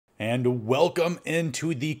And welcome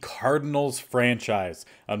into the Cardinals franchise.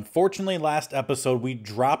 Unfortunately, last episode we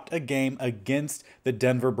dropped a game against the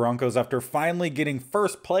Denver Broncos after finally getting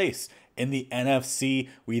first place in the NFC.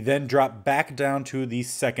 We then dropped back down to the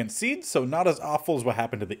second seed, so not as awful as what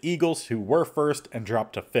happened to the Eagles, who were first and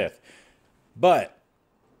dropped to fifth. But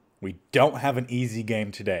we don't have an easy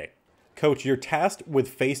game today. Coach, you're tasked with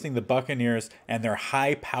facing the Buccaneers and their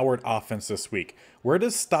high-powered offense this week. Where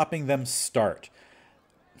does stopping them start?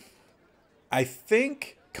 I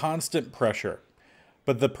think constant pressure,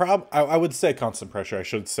 but the problem, I would say constant pressure, I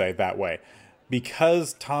should say that way,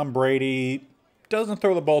 because Tom Brady doesn't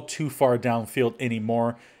throw the ball too far downfield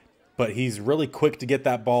anymore, but he's really quick to get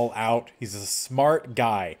that ball out. He's a smart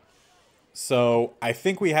guy. So I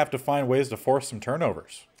think we have to find ways to force some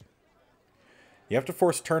turnovers. You have to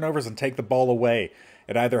force turnovers and take the ball away.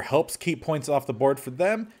 It either helps keep points off the board for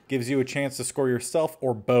them, gives you a chance to score yourself,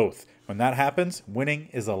 or both. When that happens, winning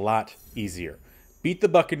is a lot easier. Beat the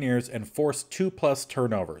Buccaneers and force 2+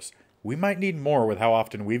 turnovers. We might need more with how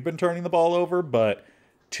often we've been turning the ball over, but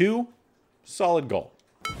 2, solid goal.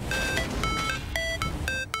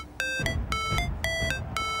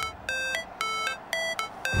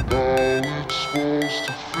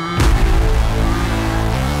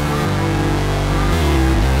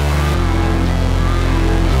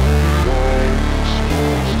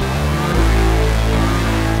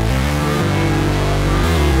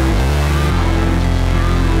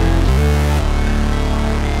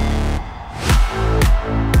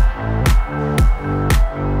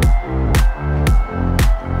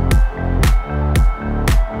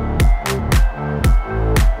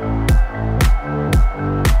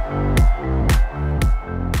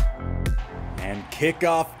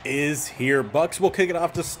 Kickoff is here. Bucs will kick it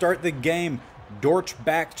off to start the game. Dortch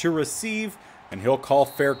back to receive, and he'll call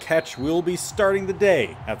fair catch. We'll be starting the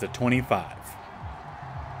day at the 25.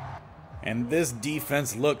 And this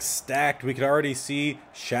defense looks stacked. We could already see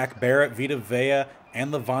Shaq Barrett, Vita Vea,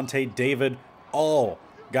 and Levante David, all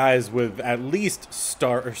guys with at least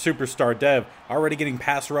star or superstar dev, already getting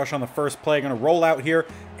pass rush on the first play. Going to roll out here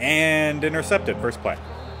and intercepted first play.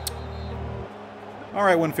 All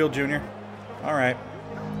right, Winfield Jr. All right.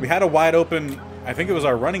 We had a wide open, I think it was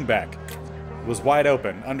our running back, was wide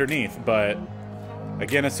open underneath, but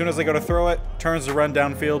again, as soon as they go to throw it, turns to run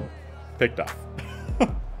downfield, picked off.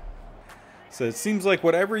 So it seems like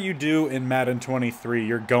whatever you do in Madden 23,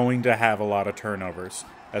 you're going to have a lot of turnovers.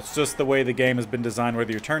 That's just the way the game has been designed,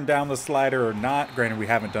 whether you turn down the slider or not. Granted, we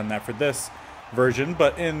haven't done that for this version,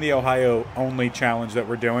 but in the Ohio-only challenge that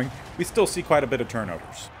we're doing, we still see quite a bit of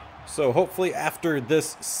turnovers. So hopefully after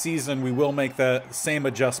this season, we will make the same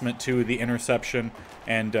adjustment to the interception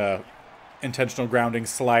and intentional grounding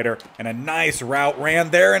slider. And a nice route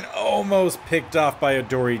ran there and almost picked off by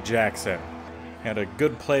Adoree Jackson. Had a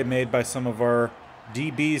good play made by some of our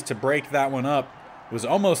DBs to break that one up. It was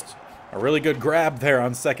almost a really good grab there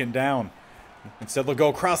on second down. Instead, they'll go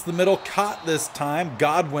across the middle. Caught this time.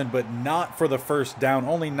 Godwin, but not for the first down.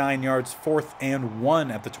 Only 9 yards, 4th and 1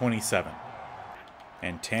 at the 27.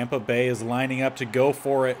 And Tampa Bay is lining up to go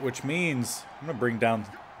for it, which means I'm going to bring down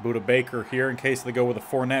Buda Baker here in case they go with a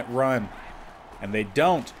Fournette run. And they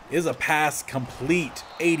don't. Is a pass complete.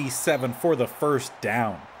 87 for the first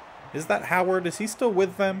down. Is that Howard? Is he still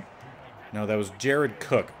with them? No, that was Jared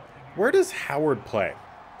Cook. Where does Howard play?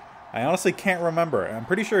 I honestly can't remember. I'm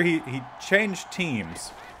pretty sure he changed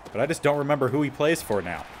teams, but I just don't remember who he plays for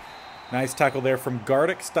now. Nice tackle there from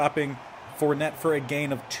Gardick, stopping Fournette for a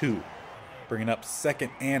gain of 2. Bringing up 2nd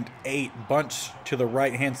and 8. Bunch to the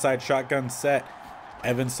right-hand side. Shotgun set.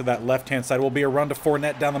 Evans to that left-hand side. Will be a run to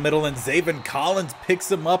Fournette down the middle. And Zaven Collins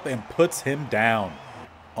picks him up and puts him down.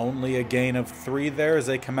 Only a gain of 3 there as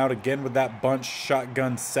they come out again with that bunch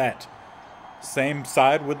shotgun set. Same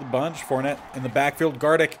side with the bunch. Fournette in the backfield.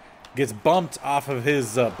 Gardick gets bumped off of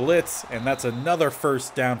his blitz. And that's another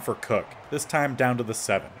first down for Cook. This time down to the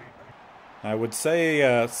 7. I would say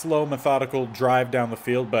a slow, methodical drive down the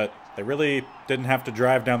field, but they really didn't have to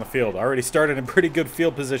drive down the field. Already started in pretty good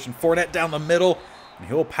field position. Fournette down the middle, and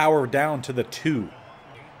he'll power down to the 2.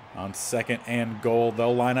 On 2nd and goal,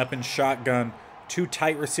 they'll line up in shotgun. 2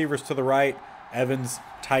 tight receivers to the right. Evans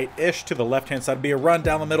tight-ish to the left-hand side. Be a run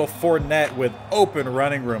down the middle. Fournette with open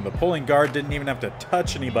running room. The pulling guard didn't even have to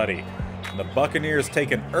touch anybody. And the Buccaneers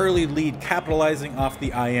take an early lead, capitalizing off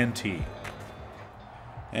the INT.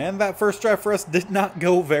 And that first drive for us did not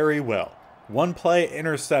go very well. 1 play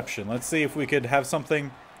interception. Let's see if we could have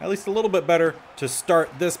something at least a little bit better to start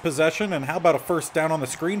this possession. And how about a first down on the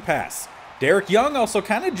screen pass? Derek Young also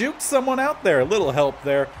kind of juked someone out there. A little help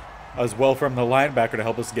there as well from the linebacker to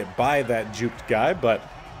help us get by that juked guy, but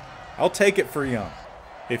I'll take it for Young.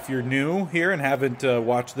 If you're new here and haven't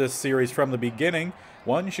watched this series from the beginning,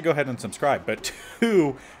 one, you should go ahead and subscribe. But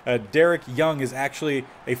two, Derek Young is actually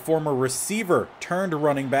a former receiver turned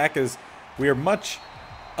running back, as we are much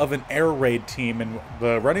of an air raid team, and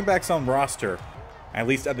the running backs on roster, at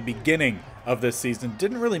least at the beginning of this season,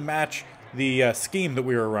 didn't really match the scheme that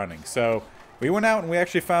we were running. So we went out and we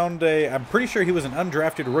actually found I'm pretty sure he was an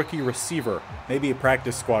undrafted rookie receiver, maybe a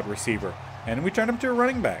practice squad receiver, and we turned him to a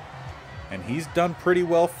running back. And he's done pretty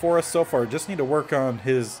well for us so far. Just need to work on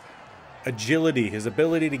his agility, his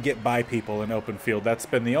ability to get by people in open field. That's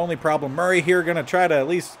been the only problem. Murray here going to try to at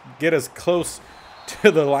least get as close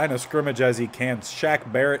to the line of scrimmage as he can. Shaq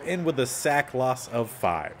Barrett in with a sack, loss of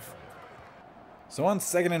 5. So on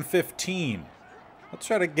 2nd and 15, let's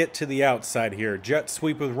try to get to the outside here. Jet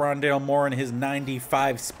sweep with Rondale Moore and his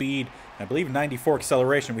 95 speed, I believe 94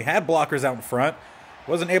 acceleration. We had blockers out in front.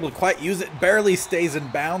 Wasn't able to quite use it. Barely stays in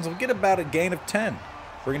bounds. We'll get about a gain of 10.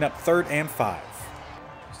 Bringing up 3rd and 5.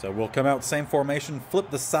 So we'll come out same formation, flip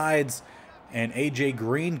the sides, and A.J.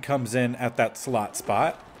 Green comes in at that slot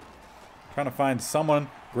spot. Trying to find someone.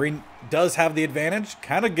 Green does have the advantage.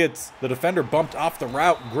 Kind of gets the defender bumped off the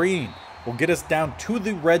route. Green will get us down to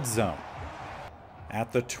the red zone.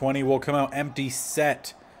 At the 20, we'll come out empty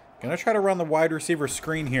set. Gonna try to run the wide receiver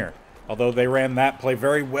screen here. Although they ran that play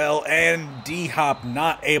very well, and D-Hop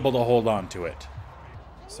not able to hold on to it.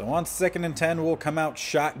 So on 2nd and 10, we'll come out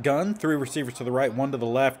shotgun. 3 receivers to the right, 1 to the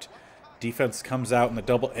left. Defense comes out in the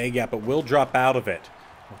double A gap, but will drop out of it.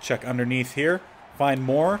 We'll check underneath here, find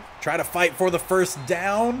more, try to fight for the first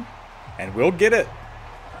down, and we'll get it.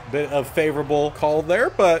 Bit of favorable call there,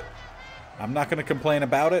 but I'm not going to complain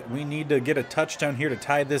about it. We need to get a touchdown here to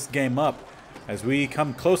tie this game up as we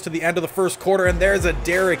come close to the end of the first quarter, and there's a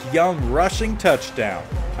Derek Young rushing touchdown.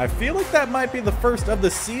 I feel like that might be the first of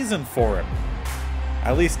the season for him,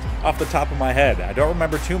 at least off the top of my head. I don't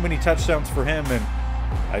remember too many touchdowns for him, and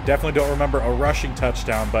I definitely don't remember a rushing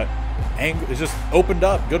touchdown, but it just opened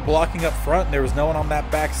up. Good blocking up front, and there was no one on that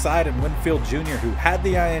backside, and Winfield Jr., who had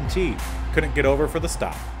the INT, couldn't get over for the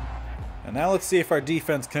stop. And now let's see if our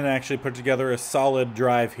defense can actually put together a solid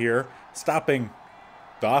drive here, stopping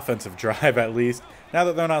the offensive drive at least, now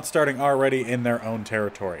that they're not starting already in their own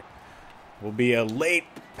territory. Will be a late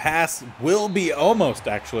pass, will be almost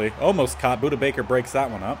caught. Buda Baker breaks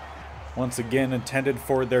that one up. Once again intended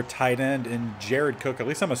for their tight end in Jared Cook. At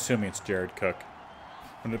least I'm assuming it's Jared Cook.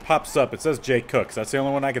 When it pops up, it says Jay Cooks. That's the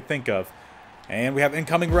only one I could think of. And we have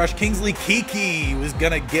incoming rush. Kingsley Kiki was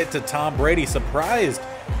going to get to Tom Brady. Surprised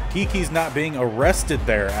Kiki's not being arrested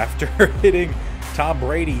there after hitting Tom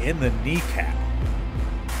Brady in the kneecap.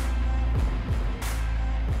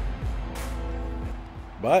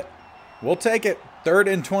 But we'll take it.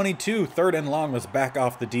 3rd and 22. 3rd and long. Let's back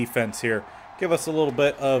off the defense here. Give us a little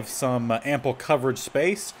bit of some ample coverage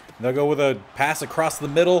space. They'll go with a pass across the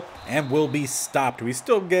middle and will be stopped. We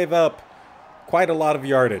still gave up quite a lot of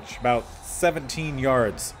yardage, about 17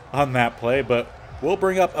 yards on that play, but we'll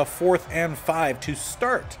bring up a 4th and 5 to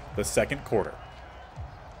start the second quarter.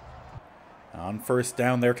 On 1st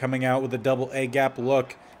down, they're coming out with a double A gap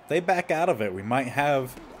look. They back out of it. We might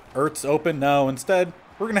have Ertz open. No, instead,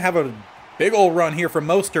 we're going to have a big old run here from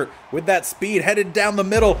Mostert with that speed headed down the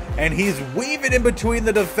middle, and he's weaving in between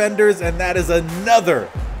the defenders, and that is another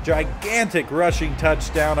gigantic rushing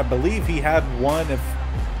touchdown. I believe he had one,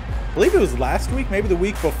 I believe it was last week, maybe the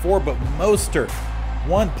week before, but Mostert,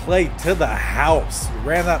 one play to the house. He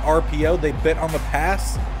ran that RPO, they bit on the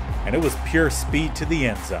pass, and it was pure speed to the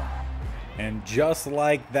end zone. And just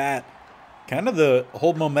like that, kind of the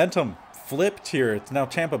whole momentum flipped here. It's now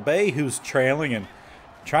Tampa Bay who's trailing and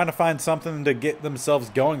trying to find something to get themselves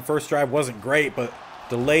going. First drive wasn't great, but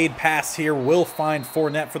delayed pass here will find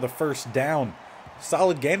Fournette for the first down.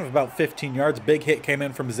 Solid gain of about 15 yards. Big hit came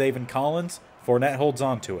in from Zaven Collins. Fournette holds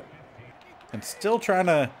on to it. And still trying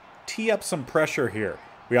to tee up some pressure here.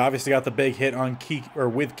 We obviously got the big hit on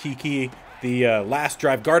with Kiki. The last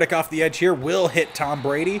drive. Gardick off the edge here will hit Tom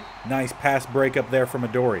Brady. Nice pass break up there from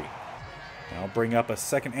Adoree. Now bring up a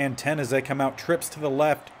 2nd and 10 as they come out. Trips to the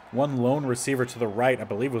left. One lone receiver to the right, I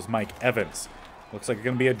believe it was Mike Evans. Looks like it's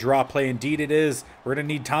going to be a draw play. Indeed it is. We're going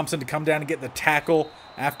to need Thompson to come down and get the tackle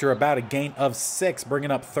after about a gain of 6,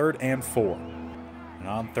 bringing up 3rd and 4. And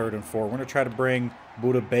on 3rd and 4, we're going to try to bring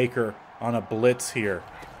Buda Baker on a blitz here.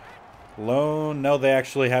 Lone, no, they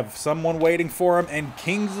actually have someone waiting for him. And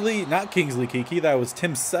not Kingsley Kiki, that was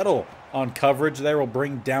Tim Settle on coverage. There will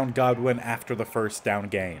bring down Godwin after the first down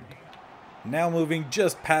gained. Now moving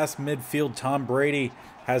just past midfield, Tom Brady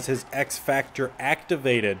has his X Factor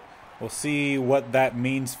activated. We'll see what that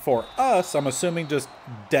means for us. I'm assuming just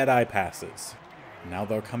dead-eye passes. Now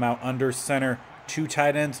they'll come out under center 2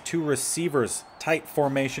 tight ends, 2 receivers. Tight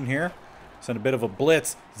formation here. Send a bit of a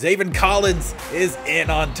blitz. Zaven Collins is in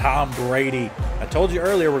on Tom Brady. I told you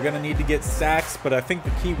earlier we're going to need to get sacks, but I think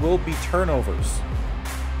the key will be turnovers.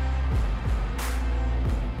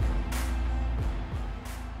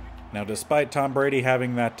 Now, despite Tom Brady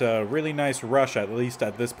having that really nice rush, at least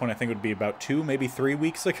at this point, I think it would be about 2, maybe 3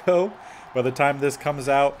 weeks ago, by the time this comes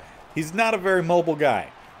out, he's not a very mobile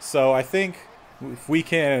guy. So I think if we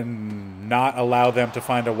can not allow them to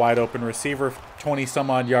find a wide open receiver 20 some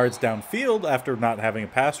odd yards downfield after not having a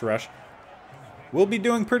pass rush, we'll be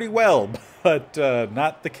doing pretty well. But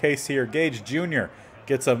not the case here. Gage Jr.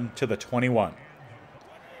 gets him to the 21.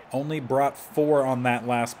 Only brought 4 on that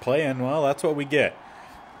last play, and well, that's what we get.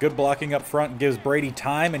 Good blocking up front gives Brady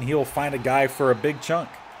time, and he'll find a guy for a big chunk.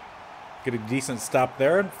 Get a decent stop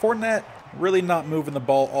there. And Fournette really not moving the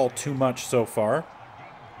ball all too much so far.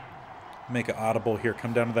 Make it audible here.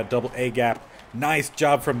 Come down to that double A gap. Nice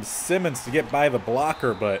job from Simmons to get by the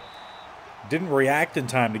blocker, but didn't react in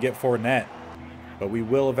time to get Fournette. But we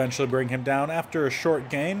will eventually bring him down after a short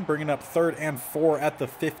gain, bringing up 3rd and 4 at the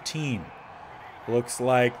 15. Looks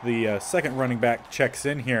like the second running back checks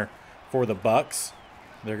in here for the Bucs.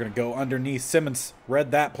 They're going to go underneath. Simmons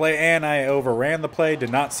read that play, and I overran the play.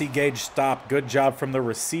 Did not see Gage stop. Good job from the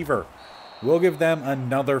receiver. We'll give them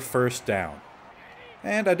another first down.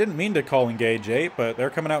 And I didn't mean to call engage 8, but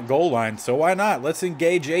they're coming out goal line, so why not? Let's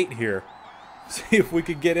engage 8 here. See if we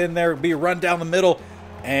could get in there, be a run down the middle,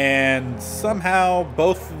 and somehow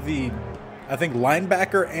both the, I think,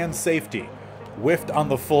 linebacker and safety whiffed on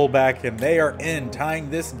the fullback, and they are in,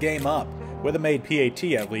 tying this game up with a made PAT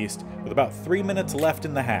at least, with about 3 minutes left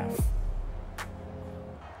in the half.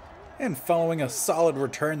 And following a solid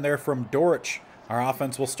return there from Dortch, our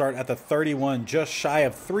offense will start at the 31, just shy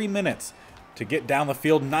of 3 minutes to get down the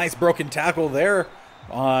field. Nice broken tackle there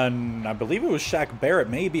on, I believe it was Shaq Barrett,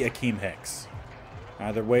 maybe Akeem Hicks.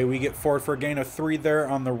 Either way, we get forward for a gain of 3 there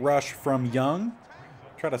on the rush from Young.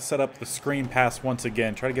 Try to set up the screen pass once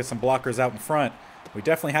again. Try to get some blockers out in front. We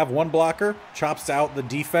definitely have one blocker. Chops out the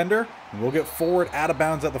defender. And we'll get forward out of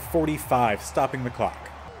bounds at the 45, stopping the clock.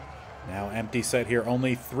 Now empty set here.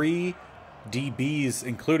 Only 3 DBs,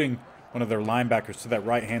 including one of their linebackers to that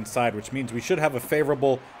right-hand side, which means we should have a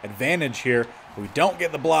favorable advantage here. We don't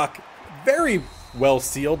get the block. Very well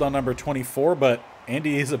sealed on number 24, but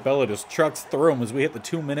Andy Isabella just trucks through him as we hit the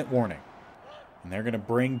 2-minute warning. And they're going to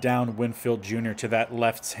bring down Winfield Jr. to that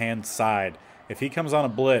left-hand side. If he comes on a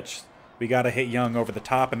blitz, we got to hit Young over the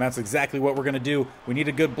top, and that's exactly what we're going to do. We need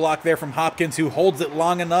a good block there from Hopkins, who holds it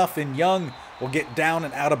long enough, and Young will get down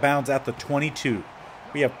and out of bounds at the 22.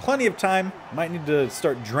 We have plenty of time. Might need to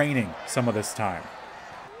start draining some of this time.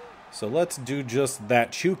 So let's do just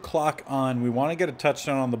that. Chew clock on. We want to get a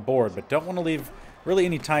touchdown on the board, but don't want to leave really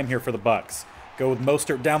any time here for the Bucs. Go with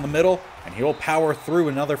Mostert down the middle, and he'll power through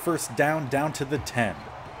another first down to the 10.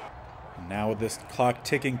 And now with this clock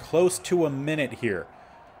ticking close to a minute here,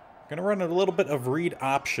 going to run a little bit of read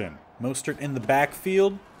option. Mostert in the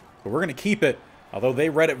backfield, but we're going to keep it, although they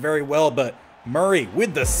read it very well. But Murray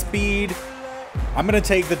with the speed. I'm going to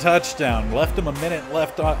take the touchdown. Left him a minute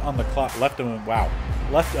left on the clock. Left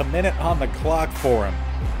a minute on the clock for him.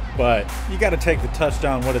 But you got to take the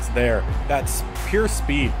touchdown when it's there. That's pure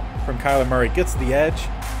speed from Kyler Murray. Gets the edge,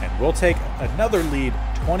 and we'll take another lead,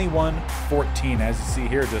 21-14. As you see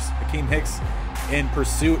here, just Akeem Hicks in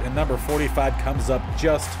pursuit, and number 45 comes up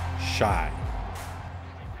just shy.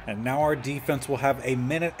 And now our defense will have 1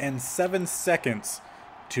 minute and 7 seconds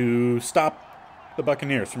to stop the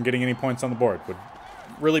Buccaneers from getting any points on the board. Would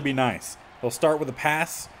really be nice. They'll start with a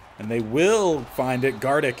pass, and they will find it.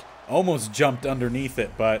 Gardick almost jumped underneath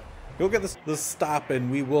it, but he'll get the stop,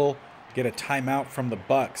 and we will get a timeout from the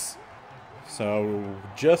Bucs. So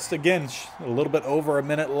just again, a little bit over a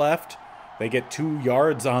minute left. They get 2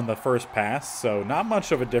 yards on the first pass, so not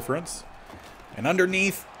much of a difference. And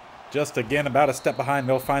underneath, just again about a step behind,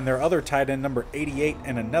 they'll find their other tight end, number 88,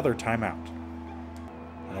 and another timeout.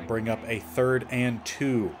 They'll bring up a 3rd and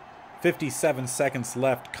 2. 57 seconds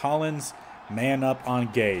left. Collins, man up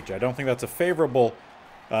on Gage. I don't think that's a favorable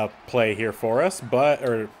play here for us,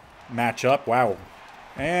 or match up. Wow.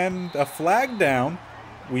 And a flag down.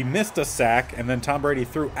 We missed a sack, and then Tom Brady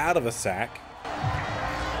threw out of a sack.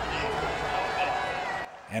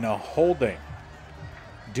 And a holding.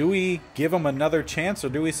 Do we give them another chance, or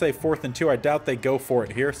do we say 4th and 2? I doubt they go for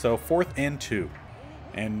it here, so 4th and 2.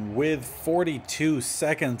 And with 42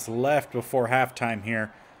 seconds left before halftime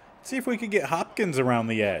here, let's see if we could get Hopkins around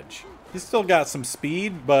the edge. He's still got some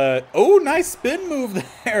speed, but oh, nice spin move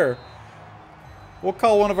there. We'll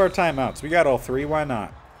call one of our timeouts. We got all 3, why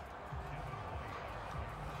not?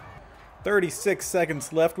 36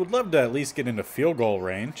 seconds left. Would love to at least get into field goal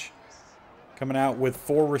range. Coming out with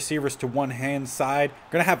 4 receivers to one hand side.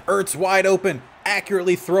 Gonna have Ertz wide open.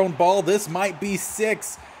 Accurately thrown ball. This might be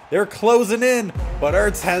 6. They're closing in, but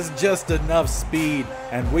Ertz has just enough speed,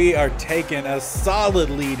 and we are taking a solid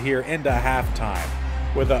lead here into halftime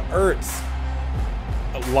with a Ertz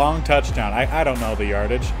long touchdown. I don't know the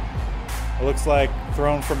yardage. It looks like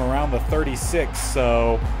thrown from around the 36,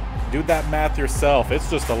 so do that math yourself.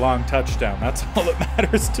 It's just a long touchdown. That's all that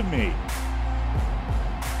matters to me.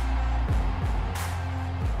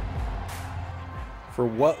 For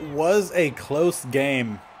what was a close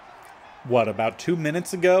game, about 2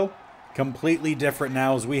 minutes ago? Completely different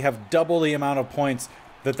now, as we have double the amount of points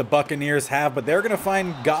that the Buccaneers have, but they're going to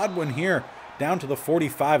find Godwin here down to the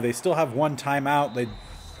 45. They still have 1 timeout. They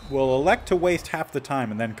will elect to waste half the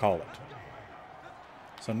time and then call it.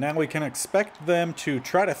 So now we can expect them to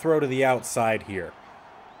try to throw to the outside here.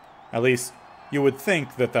 At least you would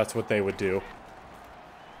think that that's what they would do.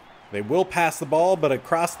 They will pass the ball, but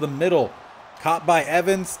across the middle. Caught by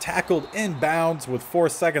Evans, tackled inbounds with 4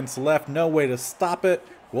 seconds left. No way to stop it.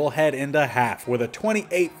 We'll head into half with a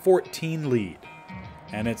 28-14 lead.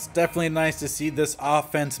 And it's definitely nice to see this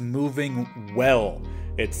offense moving well.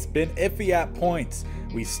 It's been iffy at points.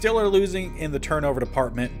 We still are losing in the turnover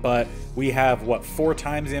department, but we have, 4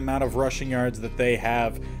 times the amount of rushing yards that they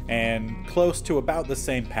have, and close to about the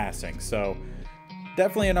same passing. So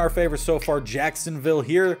definitely in our favor so far. Jacksonville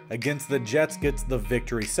here against the Jets gets the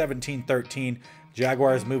victory, 17-13.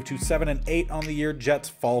 Jaguars move to 7-8 on the year. Jets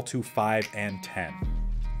fall to 5-10.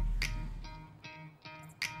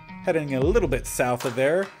 Heading a little bit south of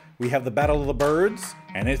there, we have the Battle of the Birds,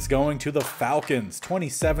 and it's going to the Falcons,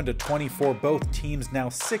 27-24. Both teams now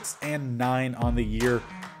 6-9 on the year.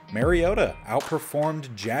 Mariota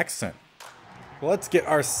outperformed Jackson. Let's get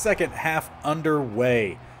our second half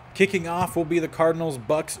underway. Kicking off will be the Cardinals.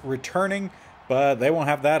 Bucs returning, but they won't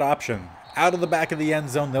have that option. Out of the back of the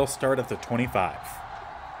end zone, they'll start at the 25.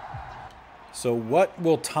 So what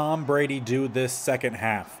will Tom Brady do this second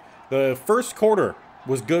half? The first quarter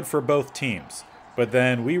was good for both teams, but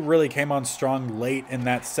then we really came on strong late in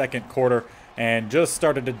that second quarter and just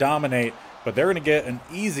started to dominate. But they're going to get an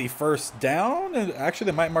easy first down, and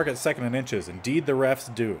actually they might mark it 2nd and inches. Indeed, the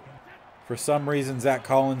refs do. For some reason, Zach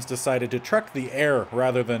Collins decided to truck the air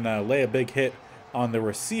rather than lay a big hit on the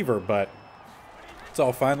receiver, but it's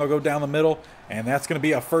all fine. They'll go down the middle, and that's going to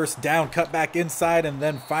be a first down. Cut back inside, and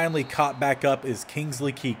then finally caught back up is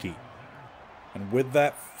Kingsley Keke. And with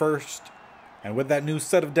that new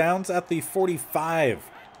set of downs at the 45,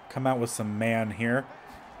 come out with some man here.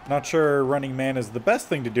 Not sure running man is the best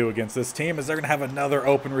thing to do against this team, as they're going to have another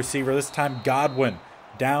open receiver, this time Godwin,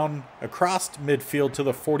 down across midfield to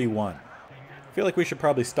the 41. I feel like we should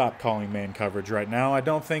probably stop calling man coverage right now. I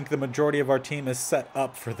don't think the majority of our team is set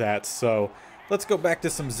up for that, so let's go back to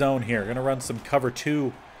some zone here. Going to run some cover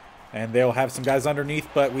 2, and they'll have some guys underneath,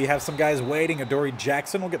 but we have some guys waiting. Adoree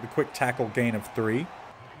Jackson will get the quick tackle gain of 3.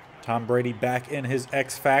 Tom Brady back in his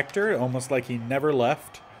X factor, almost like he never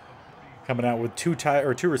left. Coming out with 2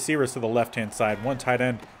 receivers to the left-hand side, 1 tight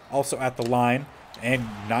end also at the line. And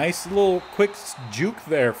nice little quick juke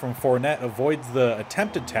there from Fournette, avoids the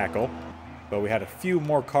attempted tackle. But we had a few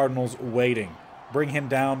more Cardinals waiting. Bring him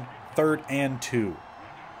down, 3rd and 2.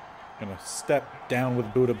 Gonna step down with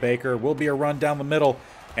Budda Baker. Will be a run down the middle,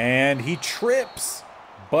 and he trips,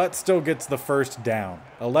 but still gets the first down.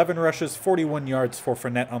 11 rushes, 41 yards for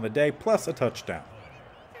Fournette on the day, plus a touchdown.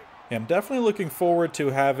 Yeah, I'm definitely looking forward to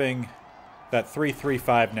having that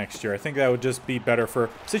 3-3-5 next year. I think that would just be better for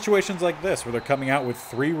situations like this, where they're coming out with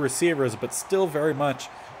 3 receivers, but still very much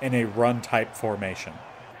in a run-type formation.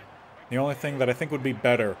 The only thing that I think would be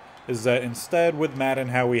better is that instead with Madden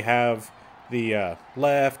how we have the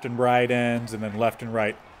left and right ends and then left and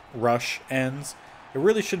right rush ends, it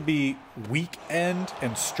really should be weak end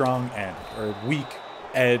and strong end, or weak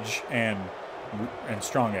edge and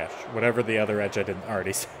strong edge, whatever the other edge I didn't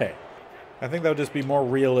already say. I think that would just be more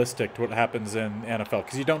realistic to what happens in NFL,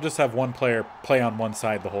 because you don't just have one player play on one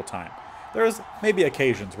side the whole time. There's maybe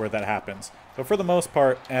occasions where that happens, but for the most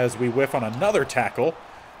part, as we whiff on another tackle,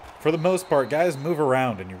 for the most part, guys move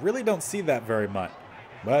around, and you really don't see that very much.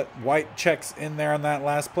 But White checks in there on that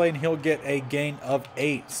last play, and he'll get a gain of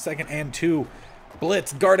 8. 2nd and 2.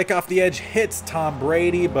 Blitz, Gardick off the edge, hits Tom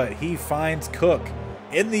Brady, but he finds Cook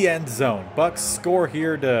in the end zone. Bucs score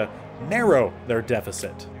here to narrow their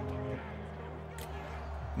deficit.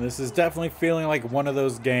 This is definitely feeling like one of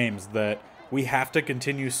those games that we have to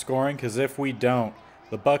continue scoring, because if we don't,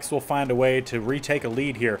 the Bucs will find a way to retake a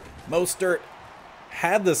lead here. Mostert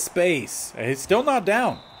had the space. He's still not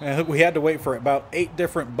down. We had to wait for about 8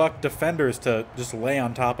 different Buck defenders to just lay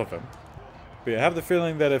on top of him. But I have the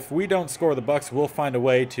feeling that if we don't score, the Bucs will find a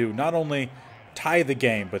way to not only tie the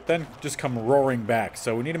game, but then just come roaring back.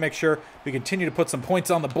 So we need to make sure we continue to put some points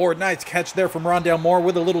on the board. Nice catch there from Rondale Moore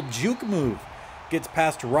with a little juke move. Gets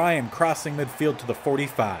past Ryan, crossing midfield to the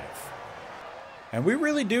 45. And we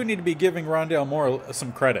really do need to be giving Rondale Moore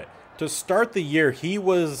some credit. To start the year, he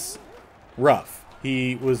was rough.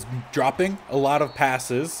 He was dropping a lot of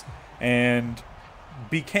passes and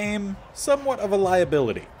became somewhat of a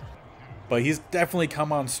liability. But he's definitely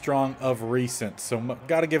come on strong of recent, so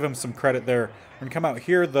got to give him some credit there. We're going to come out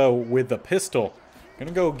here, though, with the pistol. Going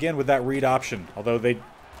to go again with that read option, although they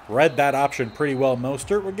read that option pretty well.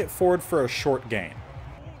 Mostert would get forward for a short gain.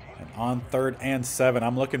 And on 3rd and 7,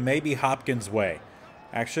 I'm looking maybe Hopkins' way.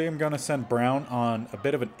 Actually, I'm going to send Brown on a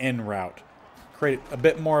bit of an in route. Create a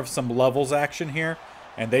bit more of some levels action here,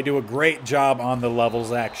 and they do a great job on the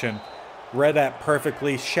levels action. Read that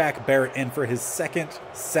perfectly. Shaq Barrett in for his 2nd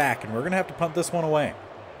sack, and we're going to have to punt this one away.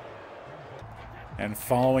 And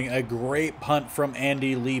following a great punt from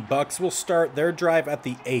Andy Lee, Bucs will start their drive at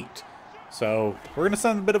the 8. So we're going to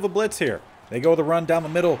send a bit of a blitz here. They go the run down the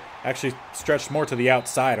middle, actually stretched more to the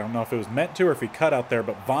outside. I don't know if it was meant to or if he cut out there,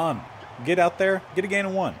 but Vaughn, get out there, get a gain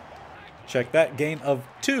of 1. Check that, gain of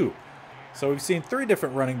 2. So we've seen 3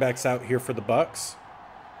 different running backs out here for the Bucs.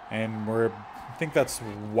 And I think that's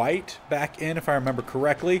White back in, if I remember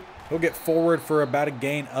correctly. He'll get forward for about a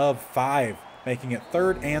gain of 5, making it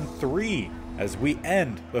 3rd and 3 as we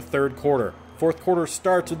end the 3rd quarter. 4th quarter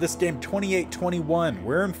starts with this game 28-21.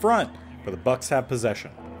 We're in front, but the Bucs have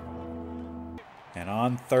possession. And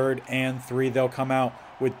on 3rd and 3, they'll come out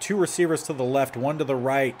with 2 receivers to the left, 1 to the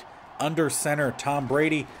right. Under center, Tom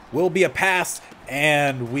Brady will be a pass,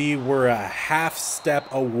 and we were a half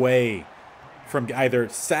step away from either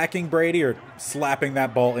sacking Brady or slapping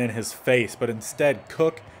that ball in his face. But instead,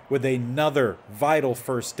 Cook with another vital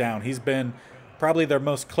 1st down. He's been probably their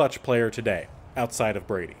most clutch player today, outside of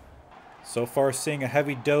Brady. So far, seeing a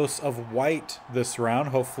heavy dose of White this round.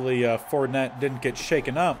 Hopefully, Fournette didn't get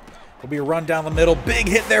shaken up. Will be a run down the middle. Big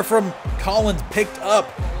hit there from Collins, picked up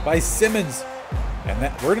by Simmons. And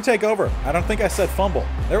we're going to take over. I don't think I said fumble.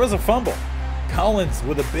 There was a fumble. Collins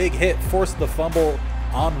with a big hit forced the fumble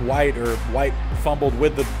on White, or White fumbled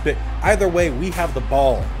with the big. Either way, we have the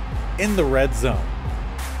ball in the red zone.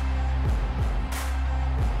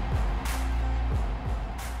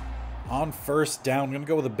 On 1st down, I'm going to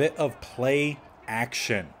go with a bit of play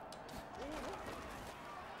action.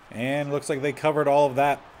 And looks like they covered all of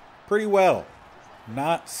that pretty well.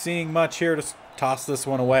 Not seeing much here to toss this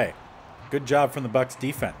one away. Good job from the Bucs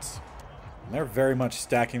defense. And they're very much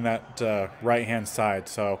stacking that right-hand side.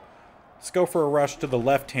 So let's go for a rush to the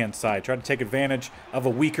left-hand side. Try to take advantage of a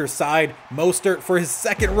weaker side. Mostert for his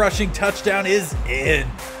 2nd rushing touchdown is in.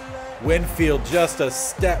 Winfield just a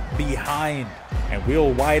step behind. And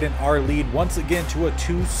we'll widen our lead once again to a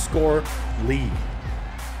 2-score lead.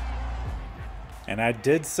 And I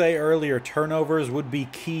did say earlier, turnovers would be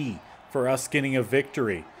key for us getting a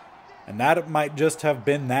victory. And that might just have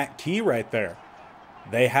been that key right there.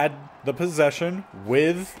 They had the possession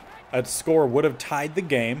with a score would have tied the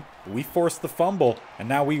game. We forced the fumble, and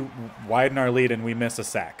now we widen our lead and we miss a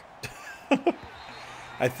sack.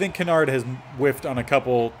 I think Kennard has whiffed on a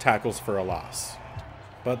couple tackles for a loss.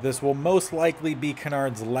 But this will most likely be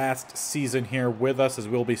Kennard's last season here with us, as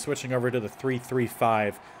we'll be switching over to the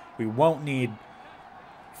 3-3-5. We won't need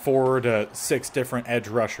 4 to 6 different edge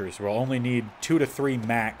rushers. We'll only need 2 to 3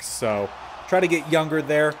 max, so try to get younger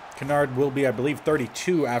there. Kennard will be, I believe,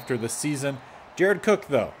 32 after the season. Jared Cook,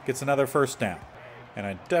 though, gets another 1st down. And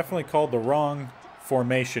I definitely called the wrong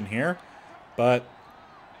formation here, but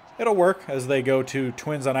it'll work as they go to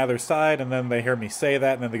twins on either side, and then they hear me say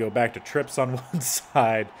that, and then they go back to trips on one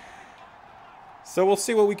side. So we'll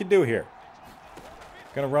see what we can do here.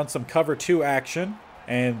 Going to run some cover 2 action,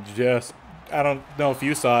 and just, I don't know if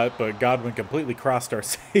you saw it, but Godwin completely crossed our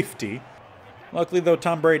safety. Luckily, though,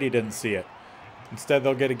 Tom Brady didn't see it. Instead,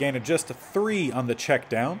 they'll get a gain of just 3 on the check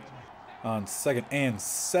down. On 2nd and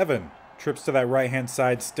 7. Trips to that right-hand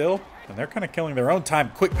side still. And they're kind of killing their own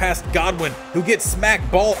time. Quick pass, Godwin, who gets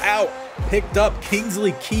smacked, ball out. Picked up,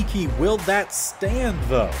 Kingsley Kiki. Will that stand,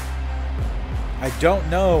 though? I don't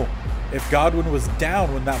know if Godwin was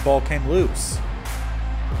down when that ball came loose.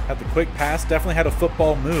 Had the quick pass, definitely had a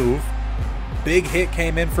football move. Big hit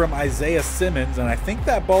came in from Isaiah Simmons, and I think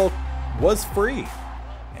that ball was free.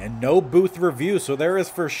 And no booth review, so there is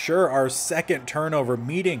for sure our 2nd turnover,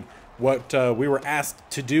 meeting what we were asked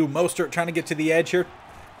to do. Mostert trying to get to the edge here.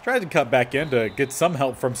 Tried to cut back in to get some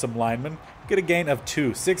help from some linemen. Get a gain of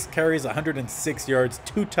 2. 6 carries, 106 yards,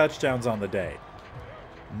 2 touchdowns on the day.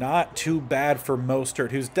 Not too bad for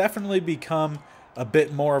Mostert, who's definitely become a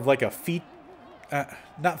bit more of like a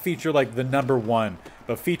not feature like the #1,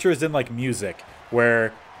 but features in like music,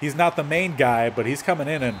 where he's not the main guy, but he's coming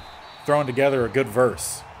in and throwing together a good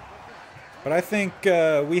verse. But I think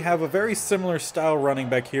we have a very similar style running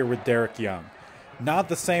back here with Derek Young. Not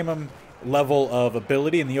the same level of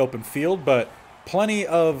ability in the open field, but plenty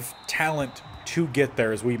of talent to get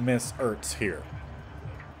there as we miss Ertz here.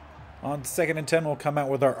 On 2nd and 10, we'll come out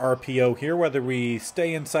with our RPO here. Whether we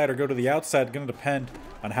stay inside or go to the outside, going to depend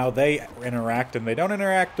on how they interact, and they don't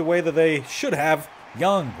interact the way that they should have.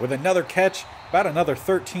 Young with another catch, about another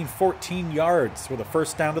 13, 14 yards with a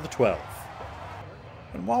first down to the 12.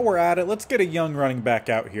 And while we're at it, let's get a young running back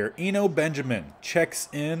out here. Eno Benjamin checks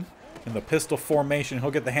in the pistol formation. He'll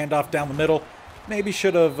get the handoff down the middle. Maybe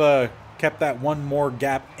should have kept that one more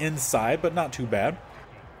gap inside, but not too bad.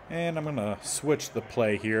 And I'm going to switch the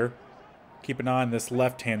play here. Keep an eye on this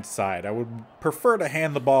left-hand side. I would prefer to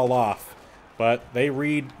hand the ball off, but they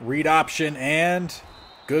read option, and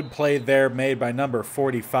good play there made by number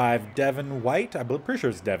 45, Devin White. I'm pretty sure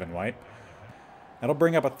it's Devin White. That'll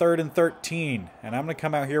bring up a 3rd and 13, and I'm going to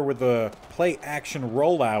come out here with a play-action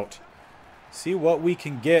rollout. See what we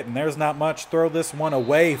can get, and there's not much. Throw this one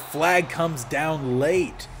away. Flag comes down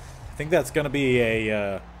late. I think that's going to be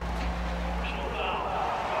a...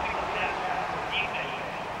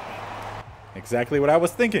 Exactly what I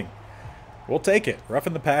was thinking. We'll take it.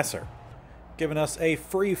 Roughing the passer. Giving us a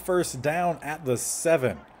free first down at the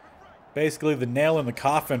 7. Basically the nail in the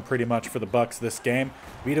coffin pretty much for the Bucs this game.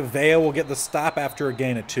 Vita Vea will get the stop after a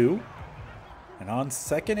gain of 2. And on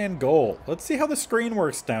 2nd and goal, let's see how the screen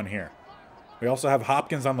works down here. We also have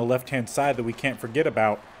Hopkins on the left-hand side that we can't forget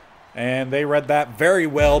about. And they read that very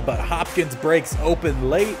well, but Hopkins breaks open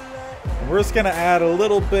late. And we're just going to add a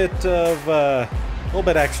little bit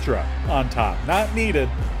extra on top. Not needed,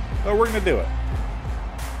 but we're going to do it.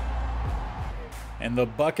 And the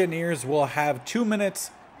Buccaneers will have 2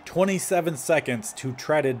 minutes, 27 seconds to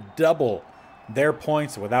try to double their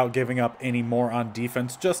points without giving up any more on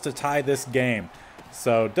defense, just to tie this game.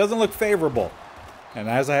 So it doesn't look favorable. And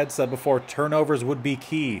as I had said before, turnovers would be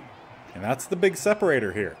key. And that's the big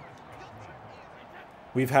separator here.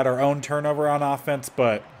 We've had our own turnover on offense,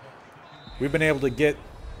 but we've been able to get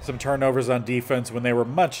some turnovers on defense when they were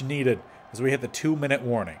much needed as we hit the 2-minute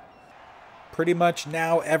warning. Pretty much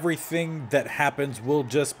now everything that happens will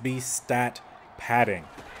just be stat padding.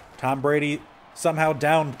 Tom Brady, somehow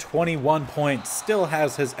down 21 points, still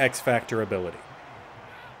has his X-Factor ability.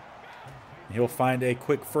 He'll find a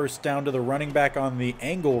quick first down to the running back on the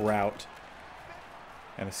angle route.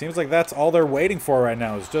 And it seems like that's all they're waiting for right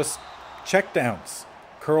now is just checkdowns.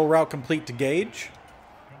 Curl route complete to Gage.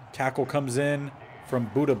 Tackle comes in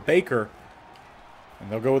from Buda Baker.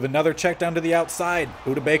 And they'll go with another check down to the outside.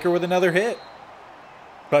 Buda Baker with another hit.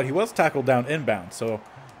 But he was tackled down inbound, so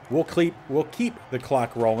we'll keep the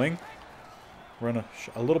clock rolling. Run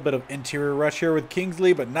a little bit of interior rush here with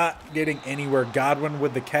Kingsley, but not getting anywhere. Godwin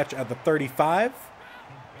with the catch at the 35.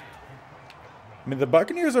 I mean, the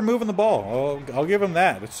Buccaneers are moving the ball. I'll give them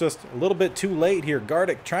that. It's just a little bit too late here.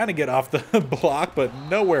 Gardick trying to get off the block, but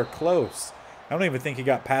nowhere close. I don't even think he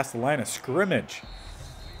got past the line of scrimmage.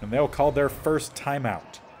 And they'll call their first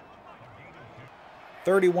timeout.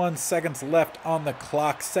 31 seconds left on the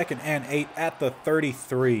clock. 2nd and 8 at the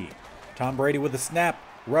 33. Tom Brady with the snap.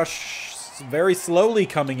 Rush very slowly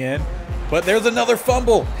coming in. But there's another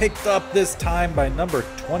fumble. Picked up this time by number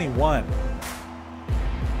 21.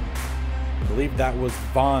 I believe that was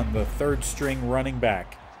Vaughn, the 3rd string running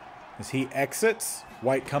back. As he exits,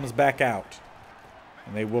 White comes back out.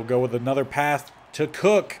 And they will go with another pass to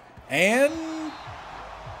Cook. And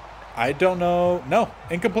I don't know. No,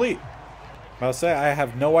 incomplete. I'll say I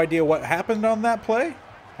have no idea what happened on that play.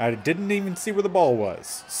 I didn't even see where the ball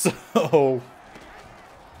was. So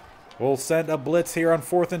we'll send a blitz here on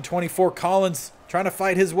 4th and 24. Collins trying to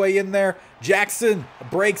fight his way in there. Jackson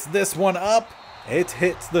breaks this one up. It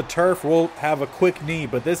hits the turf. We'll have a quick knee,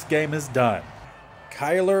 but this game is done.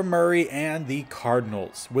 Kyler Murray and the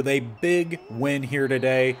Cardinals with a big win here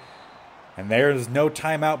today. And there's no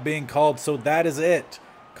timeout being called, so that is it.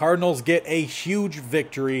 Cardinals get a huge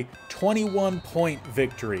victory, 21-point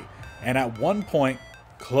victory. And at one point,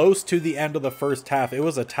 close to the end of the first half, it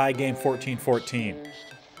was a tie game 14-14.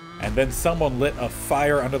 And then someone lit a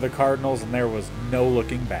fire under the Cardinals, and there was no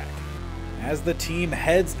looking back. As the team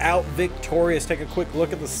heads out victorious, take a quick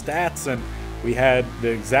look at the stats, and We had the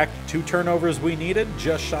exact 2 turnovers we needed,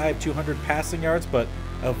 just shy of 200 passing yards, but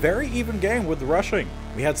a very even game with rushing.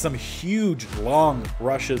 We had some huge, long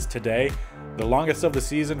rushes today, the longest of the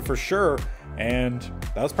season for sure, and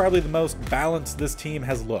that was probably the most balanced this team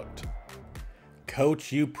has looked.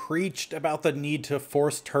 Coach, you preached about the need to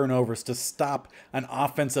force turnovers to stop an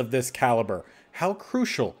offense of this caliber. How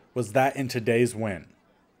crucial was that in today's win?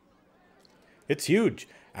 It's huge.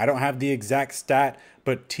 I don't have the exact stat,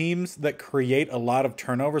 but teams that create a lot of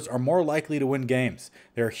turnovers are more likely to win games.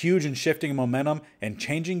 They're huge in shifting momentum and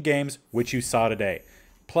changing games, which you saw today.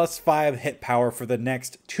 +5 hit power for the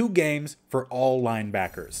next 2 games for all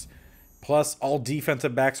linebackers. Plus, all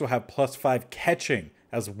defensive backs will have +5 catching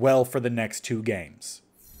as well for the next 2 games.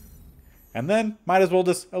 And then, might as well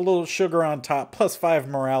just a little sugar on top, +5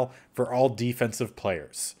 morale for all defensive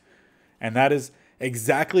players. And that is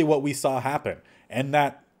exactly what we saw happen. And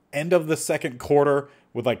that end of the second quarter,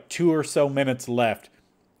 with like 2 or so minutes left,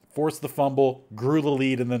 forced the fumble, grew the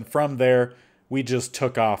lead, and then from there, we just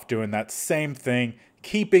took off doing that same thing,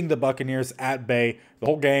 keeping the Buccaneers at bay the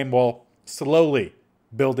whole game while slowly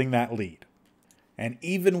building that lead. And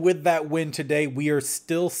even with that win today, we are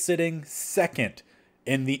still sitting second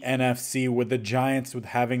in the NFC, with the Giants with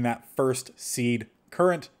having that first seed,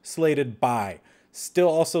 current slated bye. Still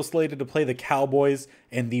also slated to play the Cowboys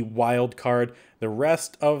in the wild card. The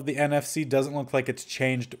rest of the NFC doesn't look like it's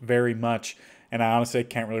changed very much. And I honestly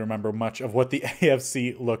can't really remember much of what the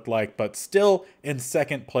AFC looked like, but still in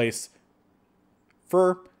second place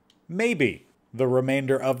for maybe the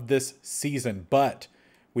remainder of this season. But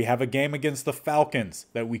we have a game against the Falcons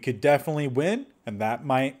that we could definitely win, and that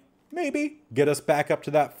might maybe get us back up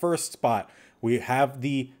to that first spot. We have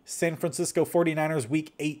the San Francisco 49ers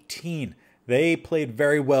week 18. They played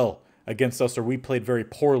very well against us, or we played very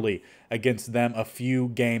poorly against them a few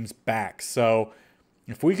games back. So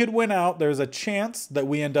if we could win out, there's a chance that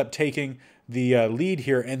we end up taking the lead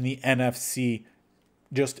here in the NFC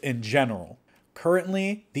just in general.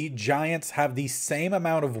 Currently, the Giants have the same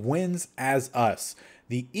amount of wins as us.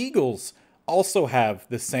 The Eagles also have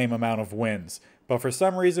the same amount of wins, but for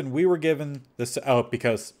some reason we were given this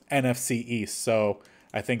because NFC East. So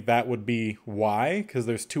I think that would be why, because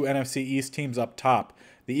there's 2 NFC East teams up top.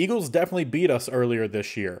 The Eagles definitely beat us earlier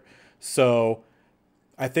this year. So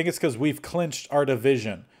I think it's because we've clinched our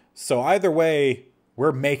division. So either way,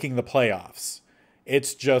 we're making the playoffs.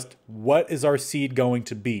 It's just, what is our seed going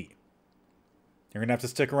to be? You're going to have to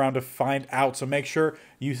stick around to find out. So make sure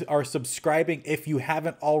you are subscribing if you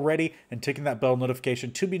haven't already and ticking that bell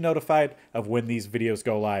notification to be notified of when these videos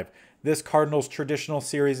go live. This Cardinals traditional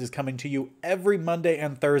series is coming to you every Monday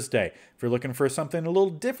and Thursday. If you're looking for something a little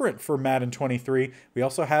different for Madden 23, we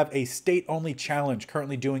also have a state-only challenge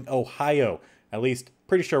currently doing Ohio. At least,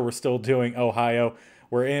 pretty sure we're still doing Ohio.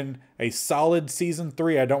 We're in a solid season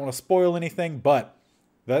 3. I don't want to spoil anything, but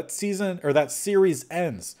that season or that series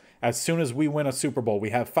ends as soon as we win a Super Bowl.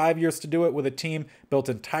 We have 5 years to do it with a team built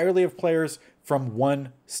entirely of players from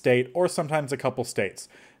one state or sometimes a couple states,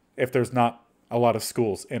 if there's not a lot of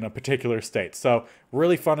schools in a particular state. So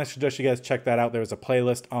really fun. I suggest you guys check that out. There's a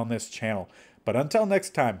playlist on this channel. But until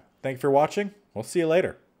next time, thank you for watching. We'll see you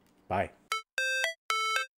later. Bye.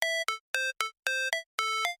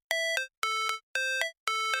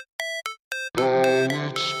 How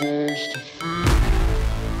it's supposed to